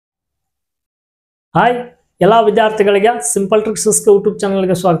Hi ಎಲ್ಲ ವಿದ್ಯಾರ್ಥಿಗಳಿಗೆ simple tricks YouTube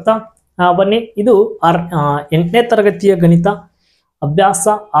ಚಾನಲ್ಗೆ ಸ್ವಾಗತ. ಬನ್ನಿ, ಇದು 8ನೇ ತರಗತಿಯ ಗಣಿತ ಅಭ್ಯಾಸ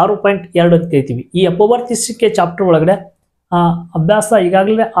 6.2 ಅಂತ ಹೇಳ್ತೀವಿ. ಈ ಅಪವರ್ತಿಸಿಕೆ ಚಾಪ್ಟರ್ ಒಳಗಡೆ ಅಭ್ಯಾಸ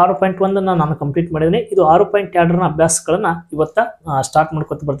ಈಗಾಗಲೇ 6.1 ನಾನು ಕಂಪ್ಲೀಟ್ ಮಾಡಿದ್ದೀನಿ. ಇದು 6.2 ಅಭ್ಯಾಸಗಳನ್ನ ಇವತ್ತ ಸ್ಟಾರ್ಟ್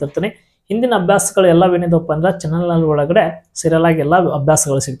ಮಾಡ್ಕೊತ ಬರ್ತಿರ್ತೀನಿ. ಹಿಂದಿನ ಅಭ್ಯಾಸಗಳು ಎಲ್ಲವೇನಿದಪ್ಪ ಅಂದ್ರೆ ಚಾನಲ್ ಒಳಗಡೆ ಸೀರಿಯಲ್ ಆಗಿ ಎಲ್ಲ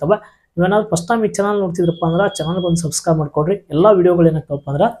ಅಭ್ಯಾಸಗಳು ಸಿಗ್ತವೆ. ನೀವೇನಾದ್ರು ಫಸ್ಟ್ ಟೈಮ್ ಈ ಚಾನಲ್ ನೋಡ್ತಿದ್ರಪ್ಪ ಅಂದ್ರೆ ಚಾನಲ್ಗೆ ಒಂದು ಸಬ್ಸ್ಕ್ರೈಬ್ ಮಾಡ್ಕೊಡ್ರಿ. ಎಲ್ಲ ವಿಡಿಯೋಗಳು ಏನಾಗ್ತವಪ್ಪ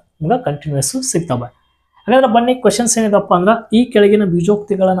ಅಂದ್ರೆ ನಿಮ್ಗೆ ಕಂಟಿನ್ಯೂಸ್ ಸಿಗ್ತವೆ. ಹಾಗಾದ್ರೆ ಬನ್ನಿ, ಕ್ವಶನ್ಸ್ ಏನಿದಪ್ಪ ಅಂದ್ರೆ ಈ ಕೆಳಗಿನ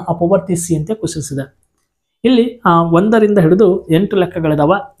ಬೀಜೋಕ್ತಿಗಳನ್ನು ಅಪವರ್ತಿಸಿ ಅಂತ ಕ್ವಶನ್ಸ್ ಇದೆ. ಇಲ್ಲಿ 1ರಿಂದ ಹಿಡಿದು 8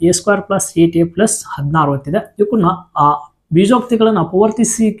 ಲೆಕ್ಕಗಳಿದಾವೆ. a² + 8a + 16 ಅಂತಿದೆ. ಇವಕ್ಕನ್ನ ಬೀಜೋಕ್ತಿಗಳನ್ನು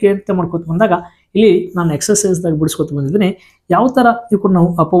ಅಪವರ್ತಿಸಿಕೆ ಅಂತ ಮಾಡ್ಕೊತ ಬಂದಾಗ ಇಲ್ಲಿ ನಾನು ಎಕ್ಸರ್ಸೈಸ್ದಾಗ ಬಿಡಿಸ್ಕೊತ ಬಂದಿದ್ದೀನಿ. ಯಾವ ಥರ ಇವಕ್ಕನ್ನ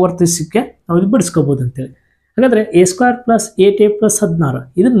ನಾವು ಅಪವರ್ತಿಸಿಕೆ ನಾವು ಇಲ್ಲಿ ಬಿಡಿಸ್ಕೋಬೋದು ಅಂತೇಳಿ. ಹಾಗಾದ್ರೆ a² + 8a + 16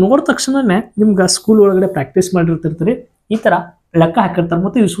 ಇದನ್ನ ನೋಡಿದ ತಕ್ಷಣನೇ ನಿಮ್ಗೆ ಸ್ಕೂಲ್ ಒಳಗಡೆ ಪ್ರಾಕ್ಟೀಸ್ ಮಾಡಿರ್ತಿರ್ತೀರಿ. ಈ ಥರ ಲೆಕ್ಕ ಹಾಕಿರ್ತಾರೆ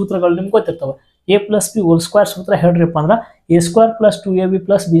ಮತ್ತು ಈ ಸೂತ್ರಗಳು ನಿಮ್ಗೆ ಗೊತ್ತಿರ್ತವೆ. a + b² ಸೂತ್ರ ಹೇಳ್ರಿಪ್ಪ ಅಂದ್ರೆ a² + 2ab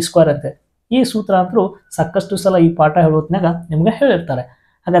 + b² ಅಂತೆ. ಈ ಸೂತ್ರ ಅಂತೂ ಸಾಕಷ್ಟು ಸಲ ಈ ಪಾಠ ಹೇಳೋತ್ನಾಗ ನಿಮ್ಗೆ ಹೇಳಿರ್ತಾರೆ.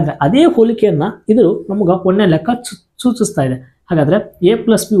 ಹಾಗಾದ್ರೆ ಅದೇ ಹೋಲಿಕೆಯನ್ನ ಇದು ನಮ್ಗೆ ಒಂದೇ ಲೆಕ್ಕ ಸೂಚಿಸ್ತಾ ಇದೆ. ಹಾಗಾದ್ರೆ a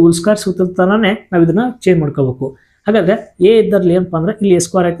 + b² ಸೂತ್ರದ ತರನೇ ನಾವು ಇದನ್ನ ಚೇಂಜ್ ಮಾಡ್ಕೋಬೇಕು. ಹಾಗಾದ್ರೆ a ಇದ್ದರಲ್ಲಿ ಏನಪ್ಪ ಅಂದ್ರೆ ಇಲ್ಲಿ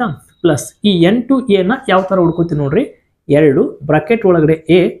a² ಆಯ್ತಾ, ಪ್ಲಸ್ ಈ n2a ನ ಯಾವ ತರ ಹುಡ್ಕೋತೀವಿ ನೋಡ್ರಿ. 2 ಬ್ರಾಕೆಟ್ ಒಳಗಡೆ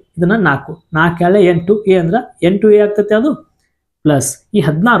a, ಇದನ್ನ 4 8a ಅಂದ್ರೆ 8a ಆಗ್ತೈತೆ ಅದು, ಪ್ಲಸ್ ಈ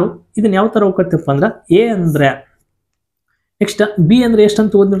 16 ಇದನ್ನ ಯಾವ ತರ ಹೋಗ್ತಪ್ಪ ಅಂದ್ರೆ a ಅಂದ್ರೆ ನೆಕ್ಸ್ಟ್ b ಅಂದ್ರೆ ಎಷ್ಟು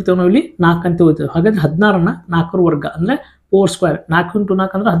ಅಂತ ಓದಿರ್ತೇವೆ ನಾವು ಇಲ್ಲಿ 4 ಅಂತ ಓದ್ತೇವೆ. ಹಾಗಾದ್ರೆ 16ನ 4 ವರ್ಗ ಅಂದ್ರೆ 4². 4 ×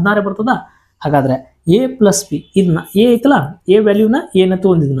 4 ಅಂದ್ರೆ 16 ಬರ್ತದ. ಹಾಗಾದ್ರೆ a + b ಇದನ್ನ a ಐತಲ್ಲ, a ವ್ಯಾಲ್ಯೂನ ಏನ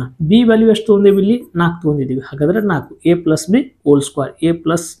ತಗೊಂಡಿದ್ನ, b ವ್ಯಾಲ್ಯೂ ಎಷ್ಟು ತಗೊಂಡಿವಿ ಇಲ್ಲಿ 4 ತಗೊಂಡಿದ್ದೀವಿ. ಹಾಗಾದ್ರೆ 4 a + b²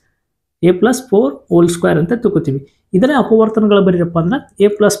 a + 4² ಅಂತ ತಿಳ್ಕೊತೀವಿ. ಇದನ್ನೇ ಅಪವರ್ತನಗಳು ಬರೀರಪ್ಪ ಅಂದ್ರೆ a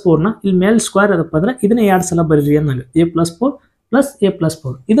 + 4ನ ಇಲ್ಲಿ ಮೇಲೆ ಸ್ಕ್ವೇರ್ ಅದಪ್ಪ ಅಂದ್ರೆ ಇದನ್ನೇ 2 ಸಲ ಬರೀರಿ ಅನ್ನಂಗೆ a + 4 + a +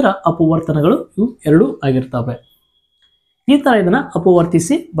 4 ಇದರ ಅಪವರ್ತನಗಳು ಇವು 2 ಆಗಿರ್ತವೆ. ಈ ತರ ಇದನ್ನ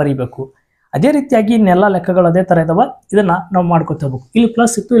ಅಪವರ್ತಿಸಿ ಬರೀಬೇಕು. ಅದೇ ರೀತಿಯಾಗಿ ಇನ್ನೆಲ್ಲ ಲೆಕ್ಕಗಳು ಅದೇ ತರ ಇದಾವೆ. ಇದನ್ನ ನಾವು ಮಾಡ್ಕೊತ ಹೋಗ್ಬೇಕು. ಇಲ್ಲಿ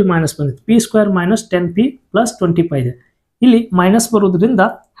ಪ್ಲಸ್ ಇತ್ತು, ಇಲ್ಲಿ ಮೈನಸ್ ಬಂದಿತ್ತು. p² - 10p + 25 ಇದೆ. ಇಲ್ಲಿ ಮೈನಸ್ ಬರೋದ್ರಿಂದ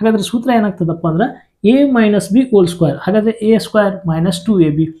ಹಾಗಾದ್ರೆ ಸೂತ್ರ ಏನಾಗ್ತದಪ್ಪ ಅಂದ್ರೆ a - b². ಹಾಗಾದ್ರೆ a² -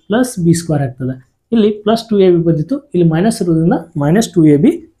 2ab + b² ಆಗ್ತದೆ. ಇಲ್ಲಿ ಪ್ಲಸ್ 2ab ಬಂದಿತ್ತು, ಇಲ್ಲಿ ಮೈನಸ್ ಇರೋದ್ರಿಂದ -2ab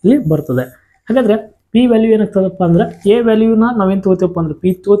ಇಲ್ಲಿ ಬರ್ತದೆ. ಹಾಗಾದ್ರೆ p ವ್ಯಾಲ್ಯೂ ಏನಾಗ್ತದಪ್ಪ ಅಂದ್ರೆ a ವ್ಯಾಲ್ಯೂನ ನಾವೇನು ತಗೋತೀವಪ್ಪ ಅಂದ್ರೆ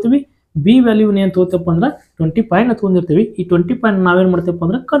p ತಗೋತೀವಿ, b ವ್ಯಾಲ್ಯೂನ ಏನು ತಗೋತೀವಪ್ಪ ಅಂದ್ರೆ 25ನ ತಗೊಂಡಿರ್ತೀವಿ. ಈ 25 ನಾವೇನು ಮಾಡ್ತೀವಪ್ಪ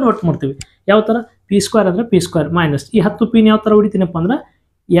ಅಂದ್ರೆ ಕನ್ವರ್ಟ್ ಮಾಡ್ತೀವಿ. ಯಾವ ಥರ p² ಅಂದ್ರೆ p² ಮೈನಸ್ ಈ 10p ಯಾವ ಥರ ಹೊಡಿತೀನಪ್ಪ ಅಂದ್ರೆ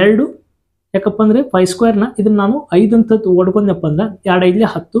 2, ಯಾಕಪ್ಪ ಅಂದ್ರೆ 5² ಇದನ್ನ ನಾನು 5 ಅಂತ ಹೊಡ್ಕೊಂಡಪ್ಪ ಅಂದ್ರೆ 2 5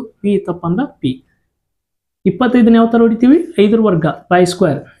 10 p ಇತ್ತಪ್ಪ ಅಂದ್ರೆ p. 25ನ ಯಾವ ಥರ ಹೊಡಿತೀವಿ 5 ವರ್ಗ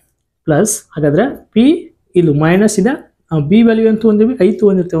 5² ಪ್ಲಸ್ ಹಾಗಾದ್ರೆ p ಇದು ಮೈನಸ್ ಇದೆ, b ವ್ಯಾಲ್ಯೂ ಅಂತ ತಗೊಂಡಿವಿ 5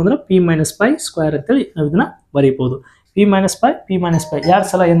 ತಗೊಂಡಿರ್ತೇವೆ ಅಂದ್ರೆ p - 5² ಅಂತೇಳಿ ನಾವು ಇದನ್ನ ಬರೀಬಹುದು. p - 5 p - 5 2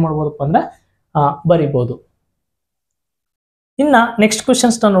 ಸಲ ಏನ್ ಮಾಡ್ಬೋದಪ್ಪ ಅಂದ್ರೆ ಬರೀಬಹುದು. ಇನ್ನ ನೆಕ್ಸ್ಟ್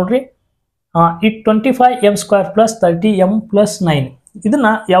ಕ್ವಶನ್ಸ್ ನೋಡ್ರಿ. ಈ 25m² + 30m + 9 ಇದನ್ನ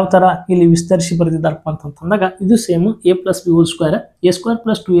ಯಾವ ತರ ಇಲ್ಲಿ ವಿಸ್ತರಿಸಿ ಬರೆದಿದ್ದಾರಪ್ಪ ಅಂತಂದಾಗ ಇದು same a + b² a²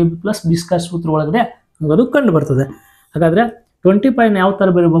 + 2ab + b² ಸೂತ್ರ ಒಳಗಡೆ ಅದು ಕಂಡು ಬರ್ತದೆ. ಹಾಗಾದ್ರೆ 25ನ ಯಾವ ತರ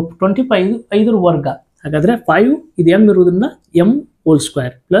ಬರೀಬೇಕು, 25 5 ವರ್ಗ. ಹಾಗಾದ್ರೆ 5 ಇದು m ಇರೋದ್ರಿಂದ m²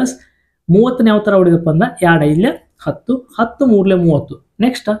 ಪ್ಲಸ್ 30ನ ಯಾವ ತರ ಹೊಡಿದಪ್ಪ ಅಂದ್ರೆ 2 5 10 3 30.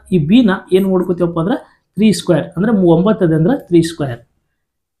 ನೆಕ್ಸ್ಟ್ ಈ b ನ ಏನು ನೋಡ್ಕೋತೀವಪ್ಪ ಅಂದ್ರೆ 3² ಅಂದ್ರೆ 9 ಅಂದ್ರೆ 3².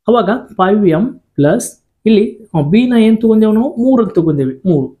 ಅವಾಗ 5m ಪ್ಲಸ್ ಇಲ್ಲಿ b ನ ಏನು ತಗೊಂಡೇವು ನಾವು 3 ಅಂತ ತಗೊಂಡೇವಿ.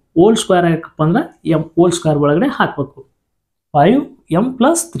 3² ಯಾಕಪ್ಪ ಅಂದ್ರೆ m² ಒಳಗಡೆ ಹಾಕ್ಬೇಕು. 5m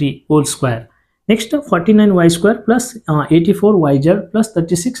 + 3² next 49y² + 84yz +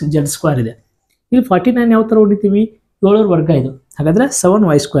 36z² ಇದೆ. ಇಲ್ಲಿ 49 ಯಾವ ತರ ಹೊಡಿತೀವಿ 7 ವರ್ಗ ಇದು. ಹಾಗಾದ್ರೆ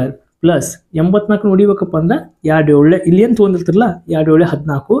 7y² ಪ್ಲಸ್ 84 ಹೊಡಿಬೇಕಪ್ಪ ಅಂದ್ರೆ 2 7 ಇಲ್ಲಿ ಏನು ತಗೊಂಡಿರ್ತಿರಲ್ಲ 2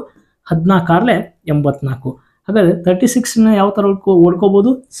 7 14 14 84. ಹಾಗಾದ್ರೆ 36ನ ಯಾವ ತರ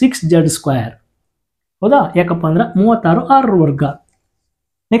ಓಡ್ಕೋಬಹುದು 6z². ಹೌದಾ, ಯಾಕಪ್ಪ ಅಂದ್ರೆ 36 6 ವರ್ಗ.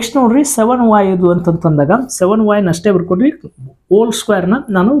 ನೆಕ್ಸ್ಟ್ ನೋಡ್ರಿ 7y ಇದು ಅಂತಂದಾಗ 7y ಅಷ್ಟೇ ಬರ್ಕೊಡ್ರಿ, ಹೋಲ್²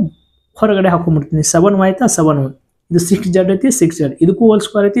 ನಾನು ಹೊರಗಡೆ ಹಾಕೊಂಡ್ಬಿಡ್ತೀನಿ. 7y ಆಯ್ತಾ 7y ಇದು 6z ಐತಿ 6z ಇದಕ್ಕೂ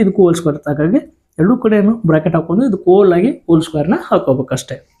ಹೋಲ್² ಐತಿ ಇದಕ್ಕೂ ಹೋಲ್² ಐತಿ. ಹಾಗಾಗಿ ಎರಡೂ ಕಡೆಯನ್ನು ಬ್ರಾಕೆಟ್ ಹಾಕೊಂಡು ಇದಕ್ಕೆ ಹೋಲ್ ಆಗಿ ಹೋಲ್²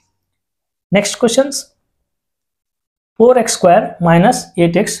 ಹಾಕೋಬೇಕಷ್ಟೇ. ನೆಕ್ಸ್ಟ್ ಕ್ವಶನ್ಸ್ 4x² -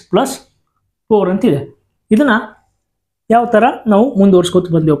 8x + 4 ಅಂತಿದೆ. ಇದನ್ನ ಯಾವ ತರ ನಾವು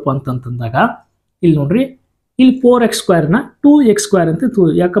ಮುಂದುವರ್ಸ್ಕೊತ ಬಂದೇವಪ್ಪ ಅಂತಂದಾಗ ಇಲ್ಲಿ ನೋಡ್ರಿ, ಇಲ್ಲಿ 4x² ನ 2x² ಅಂತ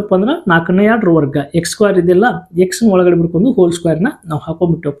ಯಾಕಪ್ಪ ಅಂದ್ರೆ 4ನೇ 2 ವರ್ಗ x² ಇದೆಲ್ಲ x ಒಳಗಡೆ ಬರ್ಕೊಂಡು ಹೋಲ್² ನಾವು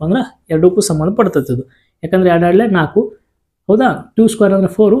ಹಾಕೊಂಡ್ಬಿಟ್ಟಪ್ಪ ಅಂದ್ರೆ ಎರಡಕ್ಕೂ ಸಂಬಂಧ ಪಡ್ತೈತೆ ಅದು. ಯಾಕಂದ್ರೆ 2 2 4 ಹೌದಾ, 2² ಅಂದ್ರೆ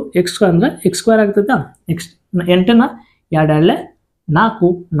 4 x² ಅಂದ್ರೆ x² ಆಗ್ತೈತಾ. ನೆಕ್ಸ್ಟ್ 8ನ 2 2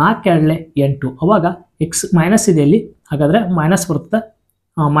 4 4 2 8 ಅವಾಗ x ಮೈನಸ್ ಇದೆ ಇಲ್ಲಿ. ಹಾಗಾದ್ರೆ ಮೈನಸ್ ಬರ್ತದೆ.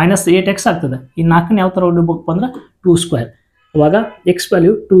 ಮೈನಸ್ 8x ಆಗ್ತದೆ. ಈ 4ನ ಯಾವ ಥರ ಹೊಡಿಬೇಕಪ್ಪ ಅಂದ್ರೆ 2 ಸ್ಕ್ವೇರ್. ಅವಾಗ ಎಕ್ಸ್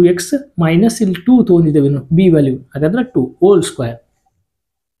ವ್ಯಾಲ್ಯೂ 2x ಮೈನಸ್ ಇಲ್ಲಿ 2 ತೊಗೊಂಡಿದ್ದೇವೆ ಇನ್ನು ಬಿ ವ್ಯಾಲ್ಯೂ, ಹಾಗಾದ್ರೆ 2 ಹೋಲ್ ಸ್ಕ್ವೇರ್.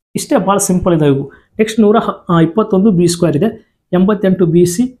 ಇಷ್ಟೇ, ಭಾಳ ಸಿಂಪಲ್ ಇದಾವೆ ಇವು. ನೆಕ್ಸ್ಟ್ 121 ಬಿ ಸ್ಕ್ವೇರ್ ಇದೆ, 88 B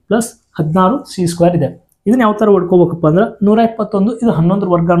C plus 16 C square ಇದೆ. ಇದನ್ನ ಯಾವ ಥರ ಹೊಡ್ಕೋಬೇಕಪ್ಪ ಅಂದ್ರೆ 121 ಇದು 11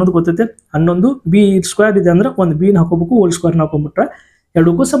 ವರ್ಗ ಅನ್ನೋದು ಗೊತ್ತೈತೆ. 11 ಬಿ ಸ್ಕ್ವೇರ್ ಇದೆ ಅಂದ್ರೆ ಒಂದು ಬಿನ ಹಾಕೋಬೇಕು, ಹೋಲ್ ಸ್ಕ್ವೇರ್ನ ಹಾಕೊಂಡ್ಬಿಟ್ರೆ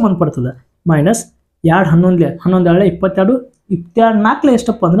ಎರಡಕ್ಕೂ ಸಂಬಂಧಪಡ್ತದೆ. ಮೈನಸ್ 2 11 11 22 22 4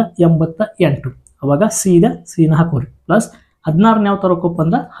 ಎಷ್ಟಪ್ಪ ಅಂದ್ರೆ 88. ಅವಾಗ ಸಿ ಇದೆ, ಸಿನ ಹಾಕೋರಿ. ಪ್ಲಸ್ 16ನ ಯಾವ ಥರ ಹಾಕೋಪ್ಪ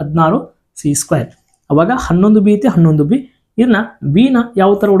ಅಂದ್ರೆ 16 ಸಿ ಸ್ಕ್ವೇರ್. ಅವಾಗ 11 ಬಿ ಐತೆ, 11 ಬಿ. ಇದನ್ನ ಬಿನ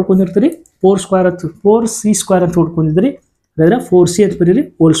ಯಾವ ಥರ ಹೊಡ್ಕೊಂಡಿರ್ತೀರಿ 4 ಸ್ಕ್ವೇರ್ ಅಂತ 4 ಸಿ ಸ್ಕ್ವೇರ್ ಅಂತ ಹೊಡ್ಕೊಂಡಿದ್ರಿ. ಹಾಗಾದ್ರೆ 4 ಸಿ ಅಂತ ಬರೀರಿ,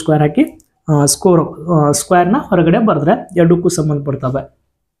 ಹೋಲ್ ಸ್ಕ್ವೇರ್ ಹಾಕಿ ಸ್ಕ್ವೇರ್ನ ಹೊರಗಡೆ ಬರೆದ್ರೆ ಎರಡಕ್ಕೂ ಸಂಬಂಧಪಡ್ತವೆ.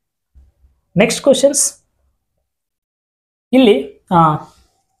 ನೆಕ್ಸ್ಟ್ ಕ್ವಶನ್ಸ್, ಇಲ್ಲಿ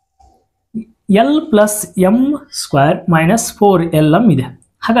L plus M square minus 4LM ಇದೆ.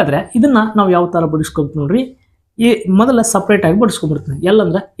 ಹಾಗಾದ್ರೆ ಇದನ್ನ ನಾವು ಯಾವ ಥರ ಬಡಿಸ್ಕೊಬೇಕು ನೋಡ್ರಿ. ಮೊದಲ ಸಪ್ರೇಟ್ ಆಗಿ ಬಡಿಸ್ಕೊಂಡ್ಬಿಡ್ತೀನಿ. ಎಲ್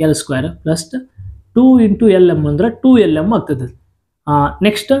ಅಂದ್ರೆ L square plus 2 into LM ಅಂದ್ರೆ 2LM ಆಗ್ತದೆ.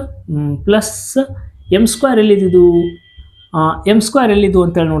 Next plus M square ಎಲ್ಲಿದ್ದು, M square ಎಲ್ಲಿದ್ದು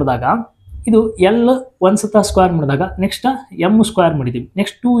ಅಂತೇಳಿ ನೋಡಿದಾಗ ಇದು ಎಲ್ ಒಂದ್ಸತ ಸ್ಕ್ವೇರ್ ಮಾಡಿದಾಗ ನೆಕ್ಸ್ಟ್ ಎಮ್ ಸ್ಕ್ವೇರ್ ಮಾಡಿದ್ದೀವಿ.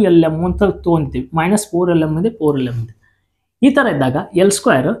 ನೆಕ್ಸ್ಟ್ 2LM ಅಂತ ತೊಗೊಂಡಿದ್ದೀವಿ. ಮೈನಸ್ 4LM ಇದೆ, 4LM ಇದೆ. ಈ ಥರ ಇದ್ದಾಗ ಎಲ್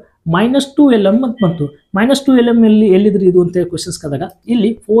ಸ್ಕ್ವೇರ್ ಮೈನಸ್ 2LM ಅಂತ ಬಂತು. ಮೈನಸ್ 2LM ಎಲ್ಲಿದ್ರಿ ಇದು ಅಂತ ಕ್ವಶನ್ಸ್ ಕದಾಗ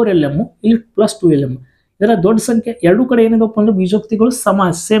ಇಲ್ಲಿ 4LM ಇಲ್ಲಿ ಪ್ಲಸ್ 2LM. ಇದರ ದೊಡ್ಡ ಸಂಖ್ಯೆ ಎರಡೂ ಕಡೆ ಏನಿದಪ್ಪ ಅಂದ್ರೆ ಬೀಜೋಕ್ತಿಗಳು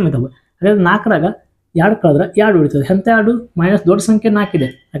ಸೇಮ್ ಇದಾವೆ. ಹಾಗಾದ್ರೆ 4ರಾಗ 2 ಕಳೆದ್ರೆ 2 ಉಳಿತದೆ. ಎಂತ 2 ಮೈನಸ್ ದೊಡ್ಡ ಸಂಖ್ಯೆ 4 ಇದೆ.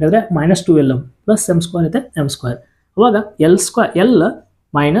 ಹಾಗಾದ್ರೆ minus 2LM plus M square ಇದೆ, ಎಮ್ ಸ್ಕ್ವೇರ್. ಅವಾಗ L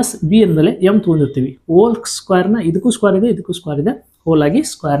minus B ಅಂದಲೇ M ತೊಗೊಂಡಿರ್ತೀವಿ. Hole ಸ್ಕ್ವೇರ್ನ ಇದಕ್ಕೂ ಸ್ಕ್ವೇರ್ ಇದೆ, ಇದಕ್ಕೂ ಸ್ಕ್ವೇರ್ ಇದೆ, ಹೋಲ್ ಆಗಿ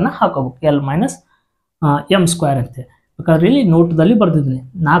ಸ್ಕ್ವೇರ್ನ ಹಾಕೋಬೇಕು. ಎಲ್ ಮೈನಸ್ ಎಮ್ ಸ್ಕ್ವೇರ್ ಅಂತೆ. ಬೇಕಾದ್ರೆ ಇಲ್ಲಿ ನೋಟದಲ್ಲಿ ಬರ್ದಿದ್ದೀನಿ.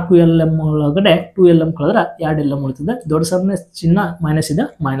 4LM ಒಳಗಡೆ 2LM ಕಳೆದ್ರೆ 2LM ಉಳಿತದೆ. ದೊಡ್ಡ ಸಣ್ಣ ಚಿಹ್ನ ಮೈನಸ್ ಇದೆ,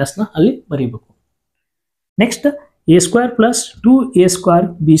 ಮೈನಸ್ನ ಅಲ್ಲಿ ಬರೀಬೇಕು. Next A square plus 2a square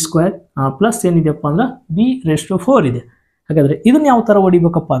B square plus ಏನಿದೆಯಪ್ಪ ಅಂದ್ರೆ b⁴ ಇದೆ. ಹಾಗಾದ್ರೆ ಇದನ್ನ ಯಾವ ಥರ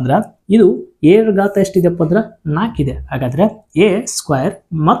ಹೊಡಿಬೇಕಪ್ಪ ಅಂದ್ರೆ ಇದು ಎ ಘಾತ ಎಷ್ಟಿದೆಪ್ಪ ಅಂದ್ರೆ 4 ಇದೆ. ಹಾಗಾದ್ರೆ ಎ ಸ್ಕ್ವೇರ್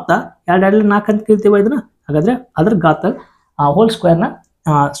ಮತ್ತು 2 4 ಅಂತ ಕೇಳ್ತೀವ ಇದನ್ನ. ಹಾಗಾದ್ರೆ ಅದ್ರ ಘಾತ ಹೋಲ್ ಸ್ಕ್ವೇರ್ನ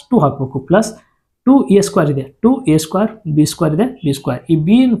 2 ಹಾಕಬೇಕು. ಪ್ಲಸ್ 2a ಸ್ಕ್ವೇರ್ ಇದೆ, 2a ಸ್ಕ್ವೇರ್ ಬಿ ಸ್ಕ್ವೇರ್ ಇದೆ, ಬಿ ಸ್ಕ್ವೇರ್. ಈ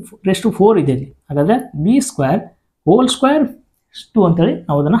b⁴ ಇದೆ ಇಲ್ಲಿ. ಹಾಗಾದ್ರೆ ಬಿ ಸ್ಕ್ವೇರ್ ಹೋಲ್ ಸ್ಕ್ವೇರ್ 2 ಅಂತೇಳಿ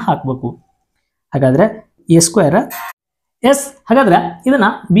ನಾವು ಅದನ್ನು ಹಾಕಬೇಕು. ಹಾಗಾದ್ರೆ ಎ ಸ್ಕ್ವೇರ್ ಎಸ್. ಹಾಗಾದ್ರೆ ಇದನ್ನ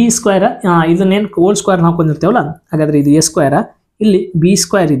ಬಿ ಸ್ಕ್ವೇರ್ ಇದನ್ನೇನು ಹೋಲ್ ಸ್ಕ್ವೇರ್ ಹಾಕೊಂಡಿರ್ತೇವಲ್ಲ, ಹಾಗಾದ್ರೆ ಇದು ಎ ಸ್ಕ್ವೇರ್, ಇಲ್ಲಿ ಬಿ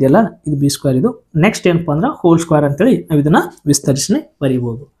ಸ್ಕ್ವೇರ್ ಇದೆಯಲ್ಲ, ಇದು ಬಿ ಸ್ಕ್ವೇರ್. ಇದು ನೆಕ್ಸ್ಟ್ ಏನಪ್ಪ ಅಂದ್ರೆ ಹೋಲ್ ಸ್ಕ್ವೇರ್ ಅಂತೇಳಿ ನಾವು ಇದನ್ನ ವಿಸ್ತರಿಸಿ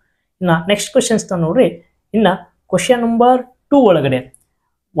ಬರೀಬಹುದು. ಇನ್ನು ನೆಕ್ಸ್ಟ್ ಕ್ವಶನ್ಸ್ ನೋಡ್ರಿ. ಇನ್ನು ಕ್ವಶನ್ ನಂಬರ್ 2 ಒಳಗಡೆ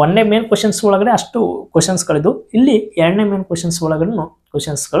 1ನೇ ಮೇನ್ ಕ್ವಶನ್ಸ್ ಒಳಗಡೆ ಅಷ್ಟು ಕ್ವಶನ್ಸ್ಗಳಿದ್ದು. ಇಲ್ಲಿ 2ನೇ ಮೇನ್ ಕ್ವಶನ್ಸ್ ಒಳಗಡೆ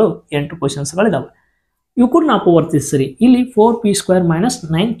ಕ್ವಶನ್ಸ್ಗಳು 8 ಕ್ವಶನ್ಸ್ಗಳಿದಾವೆ. ಇವಕ್ಕೂರ್ನ ಅಪವರ್ತಿಸ್ರಿ. ಇಲ್ಲಿ 4p² ಮೈನಸ್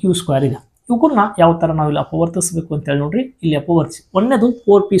 9q² ಇದೆ. ಇವಕ್ಕೂರ್ನ ಯಾವ ಥರ ನಾವು ಇಲ್ಲಿ ಅಪವರ್ತಿಸಬೇಕು ಅಂತೇಳಿ ನೋಡ್ರಿ. ಇಲ್ಲಿ ಅಪವರ್ತಿಸಿ ಒಂದೇದು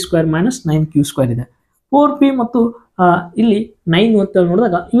 4p² ಮೈನಸ್ 9q² ಇದೆ. 4p ಮತ್ತು ಇಲ್ಲಿ 9 ಅಂತೇಳಿ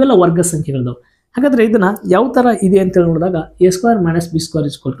ನೋಡಿದಾಗ ಇವೆಲ್ಲ ವರ್ಗ ಸಂಖ್ಯೆಗಳಿದಾವೆ. ಹಾಗಾದ್ರೆ ಇದನ್ನ ಯಾವ ಥರ ಇದೆ ಅಂತೇಳಿ ನೋಡಿದಾಗ a² minus b²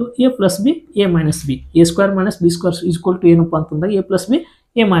 is equal to a plus B a minus B. a² minus b² is equal to ಏನಪ್ಪ ಅಂತಂದಾಗ a plus B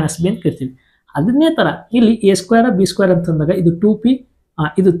a minus B ಅಂತ ಕೇಳ್ತೀವಿ. ಅದನ್ನೇ ಥರ ಇಲ್ಲಿ a² b² ಅಂತಂದಾಗ ಇದು 2p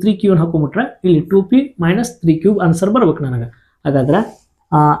ಇದು 3q ಹಾಕೊಂಡ್ಬಿಟ್ರೆ ಇಲ್ಲಿ 2p ಮೈನಸ್ 3q ಆನ್ಸರ್ ಬರ್ಬೇಕು ನನಗೆ. ಹಾಗಾದ್ರೆ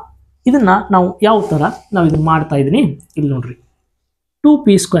ಇದನ್ನ ನಾವು ಯಾವ ಥರ ನಾವು ಇದನ್ನ ಮಾಡ್ತಾ ಇದ್ದೀನಿ ಇಲ್ಲಿ ನೋಡ್ರಿ.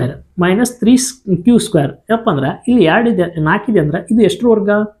 2p² ಮೈನಸ್ 3q² ಯಪ್ಪ ಅಂದ್ರೆ ಇಲ್ಲಿ 2 ಇದೆ 4 ಇದೆ ಅಂದ್ರೆ ಇದು ಎಷ್ಟು ವರ್ಗ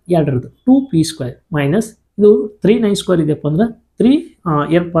 2ರದ್ದು 2p² ಮೈನಸ್ ಇದು 3 9² ಇದೆಯಪ್ಪ ಅಂದ್ರೆ 3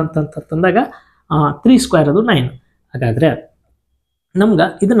 ಏನಪ್ಪ ಅಂತಂದಾಗ 3² ಅದು 9. ಹಾಗಾದ್ರೆ ನಮ್ಗೆ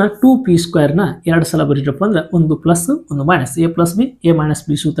ಇದನ್ನ 2p² 2 ಸಲ ಬರೀರಪ್ಪ ಅಂದ್ರೆ ಒಂದು ಪ್ಲಸ್ ಒಂದು minus a plus B a minus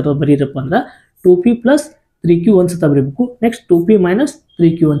B ಸೂತ್ರ ಬರೀರಪ್ಪ ಅಂದ್ರೆ 2p ಪ್ಲಸ್ 3q ಒಂದ್ಸತ ಬರೀಬೇಕು. ನೆಕ್ಸ್ಟ್ 2p ಮೈನಸ್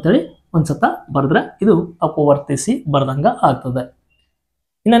 3q ಅಂತೇಳಿ ಒಂದ್ಸತ ಬರೆದ್ರೆ ಇದು ಅಪವರ್ತಿಸಿ ಬರ್ದಂಗ ಆಗ್ತದೆ.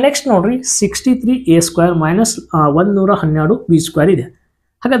 ಇನ್ನು ನೆಕ್ಸ್ಟ್ ನೋಡ್ರಿ 63a² ಮೈನಸ್ 112 b² ಇದೆ.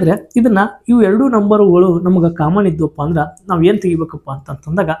 ಹಾಗಾದ್ರೆ ಇದನ್ನ ಇವು ಎರಡು ನಂಬರ್ಗಳು ನಮಗೆ ಕಾಮನ್ ಇದ್ದವಪ್ಪ ಅಂದ್ರೆ ನಾವು ಏನು ತೆಗಿಬೇಕಪ್ಪ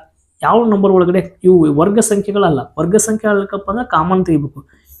ಅಂತಂದಾಗ ಯಾವ ನಂಬರ್ ಒಳಗಡೆ ಇವು ವರ್ಗ ಸಂಖ್ಯೆಗಳಲ್ಲ, ವರ್ಗ ಸಂಖ್ಯೆ ಆಗಬೇಕಪ್ಪ ಅಂದ್ರೆ ಕಾಮನ್ ತೆಗಿಬೇಕು.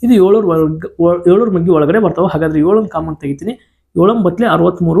 ಇದು 7 ಮಗ್ಗಿ ಒಳಗಡೆ ಬರ್ತಾವೆ. ಹಾಗಾದ್ರೆ 7 ಕಾಮನ್ ತೆಗಿತೀನಿ. 7 ಬದಲೇ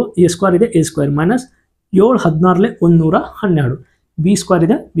 63 a² ಇದೆ a² ಮೈನಸ್ 7 16 112 b²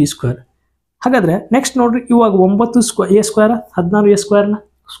 ಇದೆ b². ಹಾಗಾದ್ರೆ ನೆಕ್ಸ್ಟ್ ನೋಡ್ರಿ ಇವಾಗ 9 a² 16 a²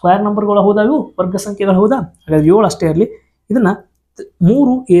 ಸ್ಕ್ವೇರ್ ನಂಬರ್ಗಳು ಹೌದಾ, ಇವು ವರ್ಗ ಸಂಖ್ಯೆಗಳು ಹೌದಾ. ಹಾಗಾದ್ರೆ 7 ಅಷ್ಟೇ ಇರಲಿ. ಇದನ್ನ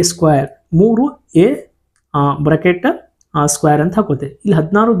 3a² 3a ಬ್ರಾಕೆಟ್ ಸ್ಕ್ವೇರ್ ಅಂತ ಹಾಕೋತೀವಿ. ಇಲ್ಲಿ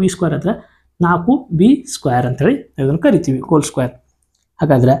 16 b² ಅಂದರೆ 4b² ಅಂತೇಳಿ ಇದನ್ನು ಕರಿತೀವಿ ಹೋಲ್ ಸ್ಕ್ವೇರ್.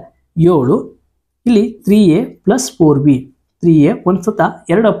 ಹಾಗಾದ್ರೆ 7 ಇಲ್ಲಿ 3a ಪ್ಲಸ್ 4b 3a ಒಂದ್ಸತ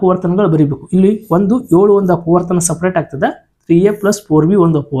 2 ಅಪವರ್ತನಗಳು ಬರೀಬೇಕು. ಇಲ್ಲಿ 7 ಒಂದು ಅಪವರ್ತನ ಸಪ್ರೇಟ್ ಆಗ್ತದೆ, 3a ಪ್ಲಸ್ 4b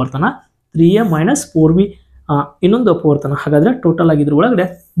ಒಂದು ಅಪವರ್ತನ, 3a ಮೈನಸ್ 4b ಇನ್ನೊಂದು ಅಪವರ್ತನ. ಹಾಗಾದರೆ ಟೋಟಲ್ ಆಗಿದ್ರ ಒಳಗಡೆ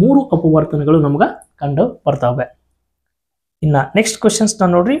 3 ಅಪವರ್ತನಗಳು ನಮ್ಗೆ ಕಂಡು ಬರ್ತಾವೆ. ಇನ್ನು ನೆಕ್ಸ್ಟ್ ಕ್ವಶನ್ಸ್ನ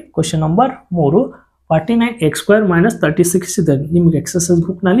ನೋಡ್ರಿ. ಕ್ವಶನ್ ನಂಬರ್ 3, 49x² ಮೈನಸ್ 36 ಇದೆ. ನಿಮ್ಗೆ ಎಕ್ಸರ್ಸೈಸ್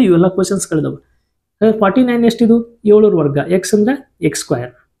ಬುಕ್ನಲ್ಲಿ ಇವೆಲ್ಲ ಕ್ವಶನ್ಸ್ಗಳಿದಾವೆ. 49 ಎಷ್ಟಿದು? 7 ವರ್ಗ. ಎಕ್ಸ್ ಅಂದರೆ x²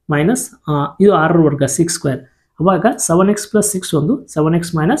 ಮೈನಸ್ ಇದು 6 ವರ್ಗ 6². ಅವಾಗ 7x ಪ್ಲಸ್ 6 ಒಂದು, 7x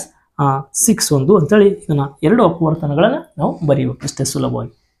ಮೈನಸ್ 6 ಒಂದು ಅಂತೇಳಿ ಇದನ್ನ 2 ಅಪವರ್ತನಗಳನ್ನು ನಾವು ಬರೀಬೇಕು ಅಷ್ಟೇ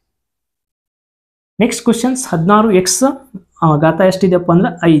ಸುಲಭವಾಗಿ. ನೆಕ್ಸ್ಟ್ ಕ್ವಶನ್ಸ್ 16x ಘಾತ ಎಷ್ಟಿದೆಯಪ್ಪ ಅಂದ್ರೆ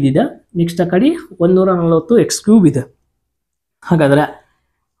 5 ಇದೆ. ನೆಕ್ಸ್ಟ್ ಆ ಕಡೆ 140x³ ಇದೆ. ಹಾಗಾದರೆ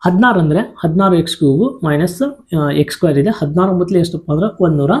 16 ಅಂದರೆ 16x³ ಮೈನಸ್ x² ಇದೆ. 16 ಮೊದಲು ಎಷ್ಟಪ್ಪ ಅಂದ್ರೆ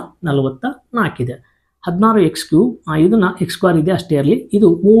 144 ಇದೆ. 16x³ ಇದನ್ನ x² ಇದೆ ಅಷ್ಟೇ ಇರಲಿ. ಇದು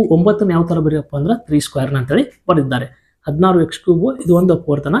 9 ಯಾವ ಥರ ಬರೆಯಪ್ಪ ಅಂದ್ರೆ 3² ಅಂತೇಳಿ ಬರೆದಿದ್ದಾರೆ. 16x³ ಇದು ಒಂದು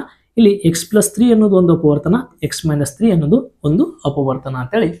ಅಪವರ್ತನ. ಇಲ್ಲಿ x ಪ್ಲಸ್ 3 ಅನ್ನೋದು ಒಂದು ಅಪವರ್ತನ, x ಮೈನಸ್ 3 ಅನ್ನೋದು ಒಂದು ಅಪವರ್ತನ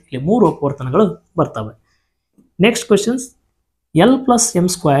ಅಂತೇಳಿ ಇಲ್ಲಿ 3 ಅಪವರ್ತನಗಳು ಬರ್ತವೆ. Next questions L plus m²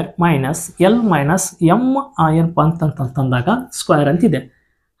 minus L minus m ಏನಪ್ಪ ಅಂತಂದಾಗ ಸ್ಕ್ವೇರ್ ಅಂತಿದೆ.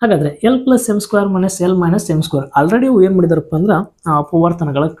 ಹಾಗಾದರೆ L plus m² minus L minus m² already ಏನು ಮಾಡಿದಾರಪ್ಪ ಅಂದ್ರೆ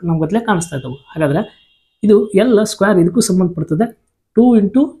ಅಪವರ್ತನಗಳು ನಮ್ಮ ಗತ್ತಲೆ ಕಾಣಿಸ್ತಾ ಇದ್ದವು. ಹಾಗಾದರೆ ಇದು L ಸ್ಕ್ವೇರ್ ಇದಕ್ಕೂ ಸಂಬಂಧಪಡ್ತದೆ. 2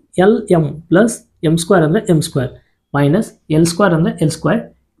 ಇಂಟು LM ಪ್ಲಸ್ m² ಅಂದರೆ m² ಮೈನಸ್ L² ಅಂದರೆ L²,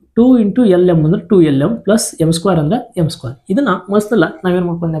 2 ಇಂಟು LM ಅಂದರೆ 2LM ಪ್ಲಸ್ m² ಅಂದರೆ m². ಇದನ್ನು ಮಸ್ತಲ್ಲ ನಾವೇನು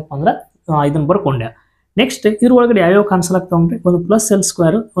ಮಾಡ್ಕೊಂಡೆಪ್ಪ ಅಂದ್ರೆ ಇದನ್ನು ಬರ್ಕೊಂಡೆ. ನೆಕ್ಸ್ಟ್ ಇದ್ರ ಒಳಗಡೆ ಯಾವ್ಯಾವ ಕ್ಯಾನ್ಸಲ್ ಆಗ್ತಾವೆ? ಒಂದು ಪ್ಲಸ್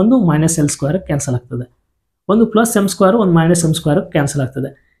L², ಒಂದು ಮೈನಸ್ L² ಕ್ಯಾನ್ಸಲ್ ಆಗ್ತದೆ. ಒಂದು ಪ್ಲಸ್ m², ಒಂದು ಮೈನಸ್ m² ಕ್ಯಾನ್ಸಲ್ ಆಗ್ತದೆ.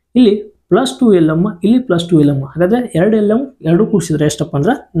 ಇಲ್ಲಿ ಪ್ಲಸ್ 2LM, ಇಲ್ಲಿ ಪ್ಲಸ್ 2LM. ಹಾಗಾದರೆ 2LM ಎರಡು ಕೂಡಿಸಿದ್ರೆ ಎಷ್ಟಪ್ಪ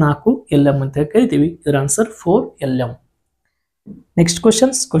ಅಂದ್ರೆ 4LM ಅಂತ ಕರಿತೀವಿ. ಇದರ answer 4LM. Next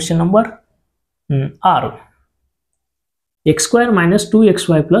question number 6, x² minus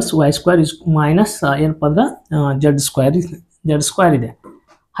 2xy plus y² minus ಏನಪ್ಪ ಅಂದ್ರೆ z² ಇದೆ.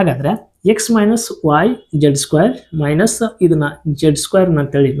 ಹಾಗಾದರೆ x minus y z² minus ಇದನ್ನ z²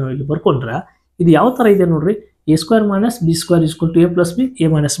 ಅಂತೇಳಿ ನಾವು ಇಲ್ಲಿ ಬರ್ಕೊಂಡ್ರೆ ಇದು ಯಾವ ಥರ ಇದೆ ನೋಡ್ರಿ. a² minus b² is equal to a plus b, a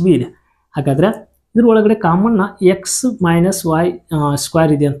minus b ಇದೆ. ಹಾಗಾದರೆ ಇದ್ರ ಒಳಗಡೆ ಕಾಮನ್ನ x ಮೈನಸ್ y²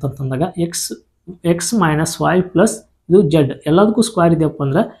 ಇದೆ ಅಂತಂದಾಗ x ಮೈನಸ್ y ಪ್ಲಸ್ ಇದು z ಎಲ್ಲದಕ್ಕೂ ಸ್ಕ್ವೇರ್ ಇದೆಯಪ್ಪ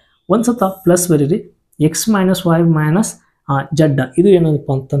ಅಂದ್ರೆ ಒಂದು ಸತ ಪ್ಲಸ್ ಬರೀರಿ. x minus y minus z ಇದು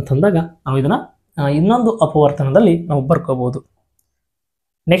ಏನಪ್ಪ ಅಂತಂದಾಗ ನಾವು ಇದನ್ನು ಇನ್ನೊಂದು ಅಪವರ್ತನದಲ್ಲಿ ನಾವು ಬರ್ಕೋಬಹುದು.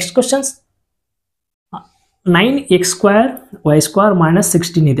 Next questions 9x² y² minus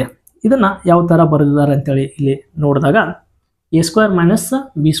 16 ಇದೆ. ಇದನ್ನು ಯಾವ ಥರ ಬರೆದಿದ್ದಾರೆ ಅಂತೇಳಿ ಇಲ್ಲಿ ನೋಡಿದಾಗ a² minus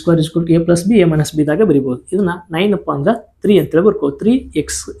b² is equal to a plus b, a minus b ದಾಗೆ ಬರಿಬೋದು. ಇದನ್ನು 9 ಅಪ್ಪ ಅಂದ್ರೆ 3 ಅಂತೇಳಿ ಬರ್ಕೋ. 3x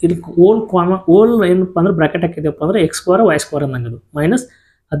ಇದಕ್ಕೆ ಓಲ್ ಏನಪ್ಪ ಅಂದ್ರೆ ಬ್ರಾಕೆಟ್ ಹಾಕಿದೆಯಪ್ಪ ಅಂದ್ರೆ x² y² ಅನ್ನಂಗದು ಮೈನಸ್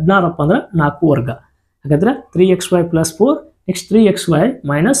 16 ಅಪ್ಪ ಅಂದ್ರೆ 4 ವರ್ಗ. ಹಾಗಾದರೆ 3xy plus 4 next 3xy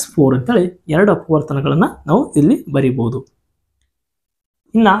minus 4 ಅಂತೇಳಿ 2 ಅಪವರ್ತನಗಳನ್ನು ನಾವು ಇಲ್ಲಿ ಬರಿಬೋದು.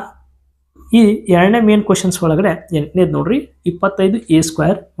 ಇನ್ನು ಈ ಎರಡನೇ ಮೇನ್ ಕ್ವಶನ್ಸ್ ಒಳಗಡೆ ಎಂಟನೇದು ನೋಡ್ರಿ.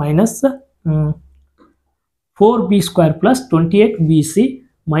 25a² minus 4b² plus 28bc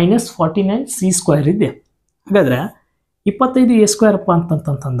minus 49c² ಇದೆ. ಹಾಗಾದರೆ 25a² ಅಪ್ಪ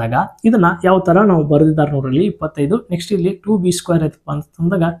ಅಂತಂದಾಗ ಇದನ್ನು ಯಾವ ಥರ ನಾವು ಬರೆದಿದ್ದಾರೆ ನೋಡ್ರಿ. 25 ನೆಕ್ಸ್ಟ್ ಇಲ್ಲಿ 2b² ಐತಪ್ಪ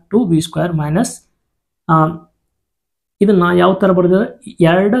ಅಂತಂದಾಗ 2b² ಮೈನಸ್ ಇದನ್ನು ಯಾವ ಥರ ಬರೆದಿದ್ದಾರೆ 2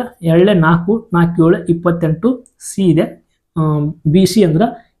 2 4 4 7 28 ಸಿ ಇದೆ. ಬಿ ಸಿ ಅಂದ್ರೆ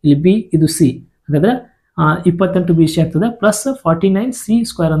ಇಲ್ಲಿ ಬಿ ಇದು ಸಿ. ಹಾಗಾದರೆ 28 BC ಆಗ್ತದೆ ಪ್ಲಸ್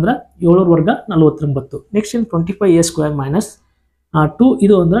 49c² ಅಂದ್ರೆ 7 ವರ್ಗ 49. ನೆಕ್ಸ್ಟ್ ಇನ್ನು 25a² ಮೈನಸ್ 2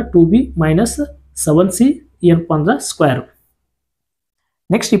 ಇದು ಅಂದ್ರೆ 2b ಮೈನಸ್ 7c ಏನಪ್ಪ ಅಂದ್ರೆ ಸ್ಕ್ವೇರ್.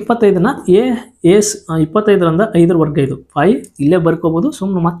 ನೆಕ್ಸ್ಟ್ 25ನ 25 5 ವರ್ಗ ಇದು 5 ಇಲ್ಲೇ ಬರ್ಕೋಬೋದು.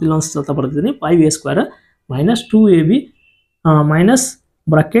 ಸುಮ್ಮನೆ ಮತ್ತೆ ಇಲ್ಲೊಂದು ಸತ ಬರ್ತಿದ್ದೀನಿ. 5a² minus 2ab minus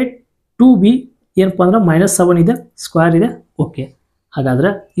bracket 2b ಏನಪ್ಪ ಅಂದ್ರೆ ಮೈನಸ್ 7 ಇದೆ ಸ್ಕ್ವೇರ್ ಇದೆ. ಓಕೆ, ಹಾಗಾದರೆ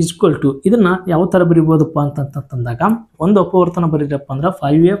ಈಕ್ವಲ್ ಟು ಇದನ್ನು ಯಾವ ಥರ ಬರಿಬೋದಪ್ಪ ಅಂತಂದಾಗ ಒಂದು ಅಪವರ್ತನ ಬರೀರಪ್ಪ ಅಂದ್ರೆ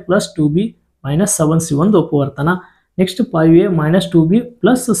 5a plus 2b minus 7c ಒಂದು ಅಪವರ್ತನ. Next 5a minus 2b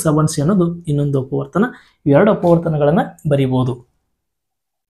plus 7c ಅನ್ನೋದು ಇನ್ನೊಂದು ಅಪವರ್ತನ. ಇವೆರಡು ಅಪವರ್ತನಗಳನ್ನು ಬರಿಬೋದು.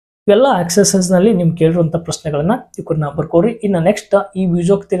 ಇವೆಲ್ಲ ಎಕ್ಸರ್ಸೈಸ್ನಲ್ಲಿ ನಿಮ್ಗೆ ಕೇಳಿರುವಂಥ ಪ್ರಶ್ನೆಗಳನ್ನು ಇವನ್ನ ಬರ್ಕೋರಿ. ಇನ್ನು ನೆಕ್ಸ್ಟ್ ಈ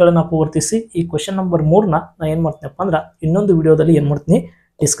ಬೀಜೋಕ್ತಿಗಳನ್ನು ಅಪವರ್ತಿಸಿ ಈ ಕ್ವಶನ್ ನಂಬರ್ 3ನ ನಾನು ಏನು ಮಾಡ್ತೀನಪ್ಪ ಅಂದ್ರೆ ಇನ್ನೊಂದು ವಿಡಿಯೋದಲ್ಲಿ ಏನು ಮಾಡ್ತೀನಿ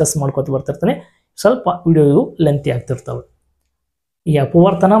ಡಿಸ್ಕಸ್ ಮಾಡ್ಕೊತ ಬರ್ತಿರ್ತೀನಿ. ಸ್ವಲ್ಪ ವಿಡಿಯೋ ಲೆಂತಿ ಆಗ್ತಿರ್ತವೆ. ಈ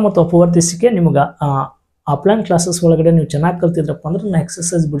ಅಪವರ್ತನ ಮತ್ತು ಅಪವರ್ತಿಸಿಕೆ ನಿಮ್ಗೆ ಆಫ್ಲೈನ್ ಕ್ಲಾಸಸ್ ಒಳಗಡೆ ನೀವು ಚೆನ್ನಾಗಿ ಕಲ್ತಿದ್ರಪ್ಪ ಅಂದ್ರೆ ನಾನು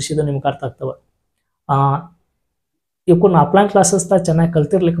ಎಕ್ಸರ್ಸೈಸ್ ಬಿಡಿಸಿದ್ರೆ ನಿಮ್ಗೆ ಅರ್ಥ ಆಗ್ತವೆ. ಇವಕ್ಕೂ ಆಫ್ಲೈನ್ ಕ್ಲಾಸಸ್ದಾಗ ಚೆನ್ನಾಗಿ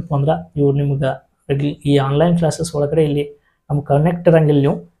ಕಲ್ತಿರ್ಲಿಕ್ಕಪ್ಪ ಅಂದ್ರೆ ಇವ್ರು ನಿಮ್ಗೆ ಈ ಆನ್ಲೈನ್ ಕ್ಲಾಸಸ್ ಒಳಗಡೆ ಇಲ್ಲಿ ನಮ್ಗೆ ಕನೆಕ್ಟ್ ಇರಂಗಿಲ್ಲ,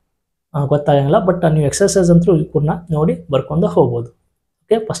 ನೀವು ಗೊತ್ತಾಗಂಗಿಲ್ಲ. ಬಟ್ ನೀವು ಎಕ್ಸರ್ಸೈಸ್ ಅಂತೂ ಇವನ್ನ ನೋಡಿ ಬರ್ಕೊಂಡು ಹೋಗ್ಬೋದು.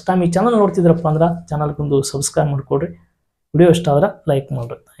 ಓಕೆ, ಫಸ್ಟ್ ಟೈಮ್ ಈ ಚಾನಲ್ ನೋಡ್ತಿದ್ರಪ್ಪ ಅಂದ್ರೆ ಚಾನಲ್ಗೊಂದು ಸಬ್ಸ್ಕ್ರೈಬ್ ಮಾಡಿಕೊಡ್ರಿ. ವಿಡಿಯೋ ಇಷ್ಟ ಆದ್ರೆ ಲೈಕ್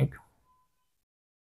ಮಾಡಿರಿ. Thank you.